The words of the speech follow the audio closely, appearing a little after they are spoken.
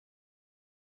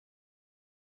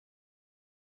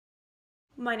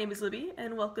My name is Libby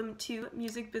and welcome to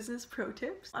Music Business Pro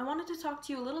Tips. I wanted to talk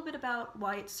to you a little bit about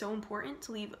why it's so important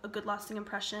to leave a good lasting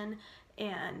impression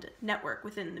and network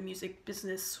within the music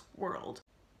business world.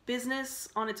 Business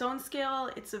on its own scale,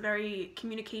 it's a very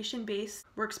communication-based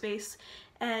workspace,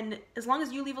 and as long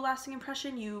as you leave a lasting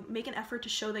impression, you make an effort to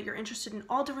show that you're interested in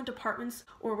all different departments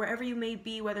or wherever you may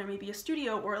be, whether it may be a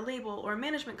studio or a label or a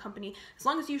management company. As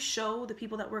long as you show the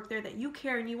people that work there that you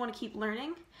care and you want to keep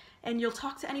learning, and you'll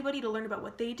talk to anybody to learn about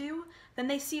what they do, then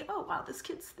they see, oh wow, this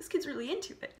kid's really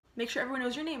into it. Make sure everyone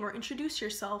knows your name or introduce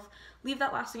yourself, leave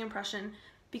that lasting impression,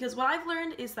 because what I've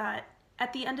learned is that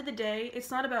at the end of the day,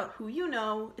 it's not about who you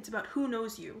know, it's about who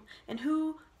knows you and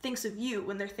who thinks of you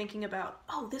when they're thinking about,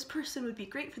 oh, this person would be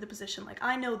great for the position, like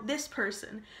I know this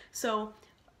person. So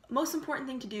most important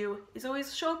thing to do is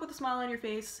always show up with a smile on your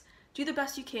face, do the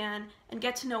best you can, and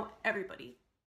get to know everybody.